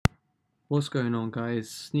What's going on, guys?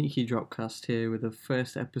 Sneaky Dropcast here with the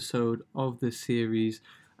first episode of this series,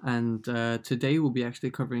 and today we'll be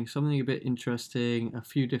actually covering something a bit interesting, a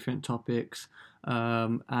few different topics,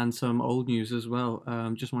 and some old news as well.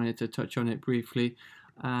 Just wanted to touch on it briefly.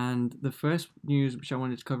 And the first news which I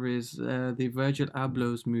wanted to cover is the Virgil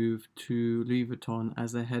Abloh's move to Louis Vuitton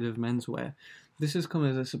as the head of menswear. This has come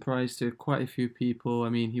as a surprise to quite a few people. I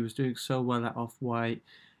mean, he was doing so well at Off-White.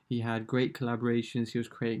 He had great collaborations. He was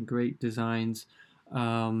creating great designs,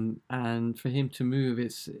 and for him to move,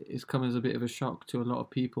 it's come as a bit of a shock to a lot of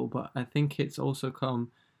people. But I think it's also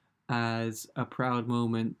come as a proud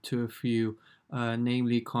moment to a few,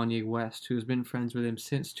 namely Kanye West, who has been friends with him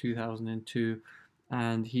since 2002,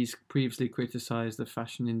 and he's previously criticized the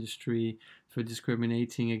fashion industry for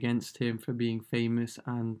discriminating against him for being famous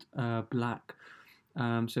and black.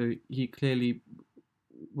 So he clearly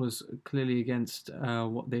was clearly against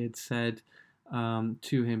what they had said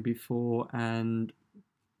to him before, and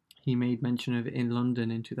he made mention of it in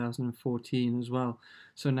London in 2014 as well.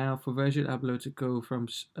 So now for Virgil Abloh to go from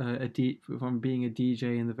from being a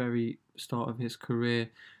DJ in the very start of his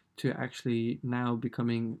career to actually now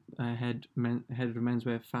becoming head of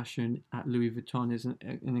menswear fashion at Louis Vuitton is an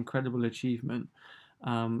incredible achievement.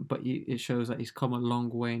 But it shows that he's come a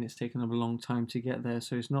long way and it's taken him a long time to get there.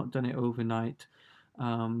 So he's not done it overnight.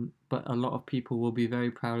 But a lot of people will be very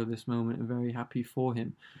proud of this moment and very happy for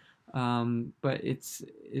him. But it's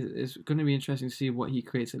going to be interesting to see what he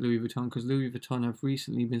creates at Louis Vuitton, because Louis Vuitton have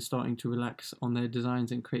recently been starting to relax on their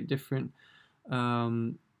designs and create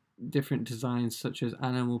um, different designs such as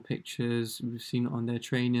animal pictures. We've seen it on their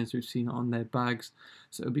trainers, we've seen it on their bags.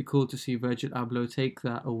 So it'd be cool to see Virgil Abloh take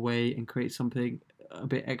that away and create something a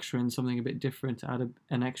bit extra and something a bit different to add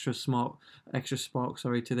an extra spark,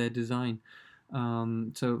 sorry, to their design.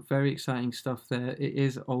 So very exciting stuff there. It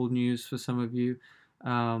is old news for some of you,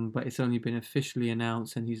 but it's only been officially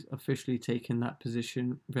announced, and he's officially taken that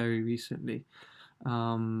position very recently.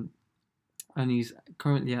 Um, and he's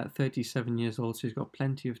currently at 37 years old, so he's got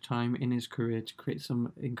plenty of time in his career to create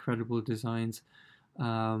some incredible designs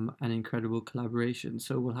and incredible collaborations.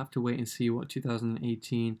 So we'll have to wait and see what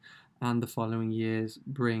 2018 and the following years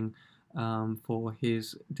bring for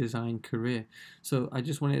his design career. So I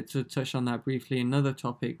just wanted to touch on that briefly. Another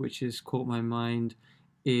topic which has caught my mind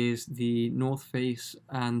is the North Face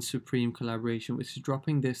and Supreme collaboration, which is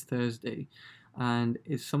dropping this Thursday. And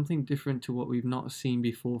it's something different to what we've not seen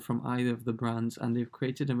before from either of the brands, and they've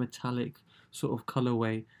created a metallic sort of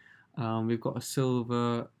colorway. We've got a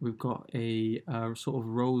silver, we've got a sort of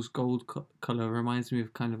rose gold color, reminds me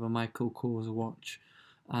of kind of a Michael Kors watch.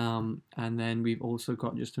 And then we've also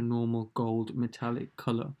got just a normal gold metallic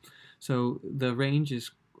color. So the range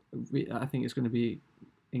is, I think it's going to be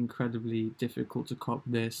incredibly difficult to cop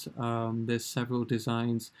this. There's several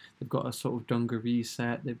designs. They've got a sort of dungaree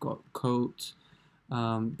set, they've got coats,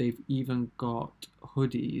 they've even got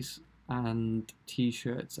hoodies and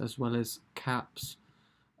t-shirts, as well as caps,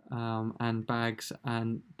 and bags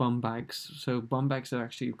and bum bags. So bum bags have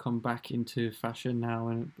actually come back into fashion now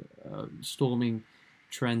and storming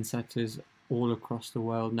trendsetters all across the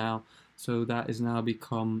world now. So that has now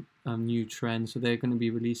become a new trend. So they're going to be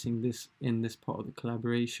releasing this in this part of the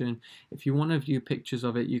collaboration. If you want to view pictures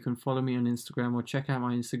of it, you can follow me on Instagram or check out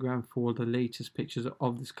my Instagram for the latest pictures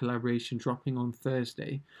of this collaboration dropping on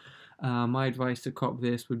Thursday. My advice to cop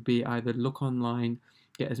this would be either look online,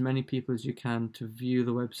 get as many people as you can to view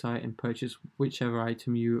the website and purchase whichever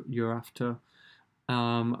item you're after.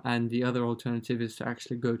 And the other alternative is to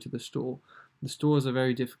actually go to the store. The stores are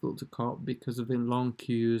very difficult to cop because of the long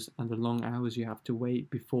queues and the long hours you have to wait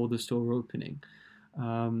before the store opening.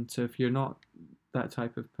 So if you're not that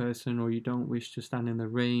type of person, or you don't wish to stand in the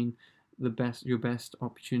rain, your best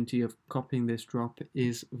opportunity of copying this drop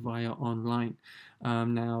is via online.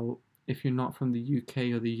 Now, if you're not from the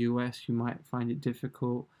UK or the US, you might find it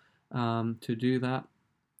difficult to do that.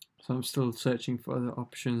 So I'm still searching for other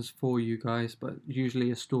options for you guys, but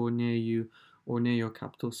usually a store near you or near your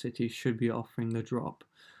capital city should be offering the drop,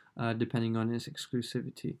 depending on its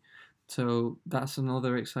exclusivity. So that's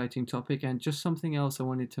another exciting topic, and just something else I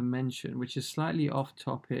wanted to mention, which is slightly off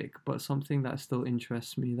topic, but something that still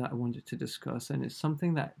interests me that I wanted to discuss, and it's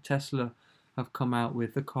something that Tesla have come out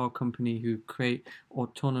with, the car company who create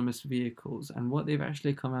autonomous vehicles, and what they've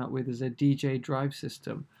actually come out with is a DJ drive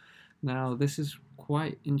system. Now, this is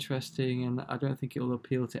quite interesting, and I don't think it will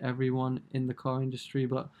appeal to everyone in the car industry,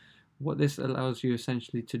 but what this allows you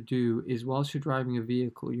essentially to do is, whilst you're driving a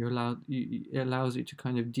vehicle, it allows you to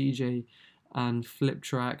kind of DJ and flip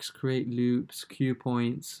tracks, create loops, cue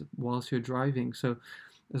points whilst you're driving. So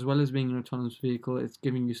as well as being an autonomous vehicle, it's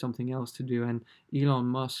giving you something else to do. And Elon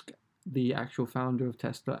Musk the actual founder of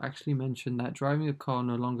Tesla, actually mentioned that driving a car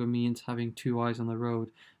no longer means having two eyes on the road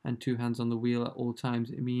and two hands on the wheel at all times.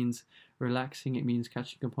 It means relaxing, it means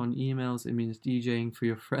catching up on emails, it means DJing for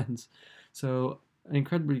your friends. So, an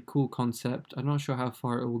incredibly cool concept. I'm not sure how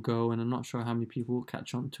far it will go, and I'm not sure how many people will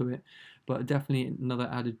catch on to it, but definitely another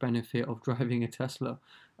added benefit of driving a Tesla.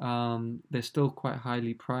 They're still quite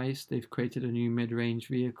highly priced. They've created a new mid range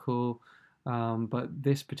vehicle, but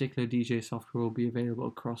this particular DJ software will be available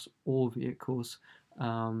across all vehicles.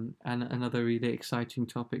 And another really exciting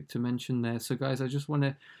topic to mention there. So, guys, I just want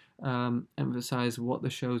to emphasize what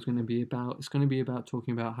the show is going to be about. It's going to be about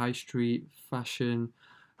talking about high street fashion,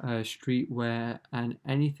 streetwear, and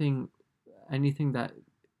anything that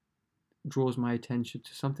draws my attention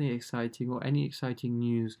to something exciting or any exciting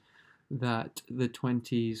news that the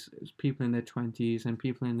 20s, people in their 20s and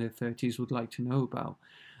people in their 30s would like to know about.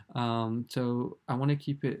 So I want to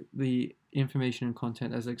keep the information and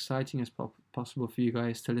content as exciting as possible for you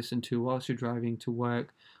guys to listen to whilst you're driving to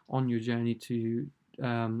work, on your journey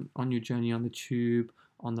on your journey on the tube,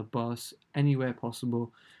 on the bus, anywhere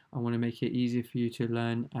possible. I want to make it easy for you to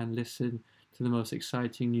learn and listen to the most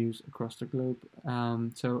exciting news across the globe.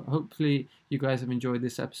 So hopefully you guys have enjoyed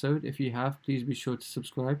this episode. If you have, please be sure to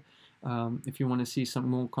subscribe. If you want to see some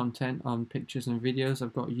more content on pictures and videos,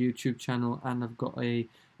 I've got a YouTube channel and I've got a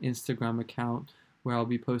Instagram account where I'll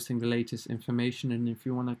be posting the latest information. And if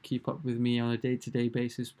you want to keep up with me on a day-to-day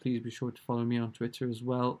basis, please be sure to follow me on Twitter as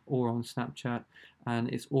well or on Snapchat. And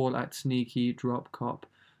it's all at Sneaky Drop Cop.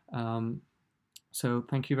 So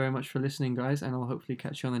thank you very much for listening, guys, and I'll hopefully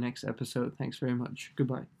catch you on the next episode. Thanks very much.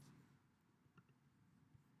 Goodbye.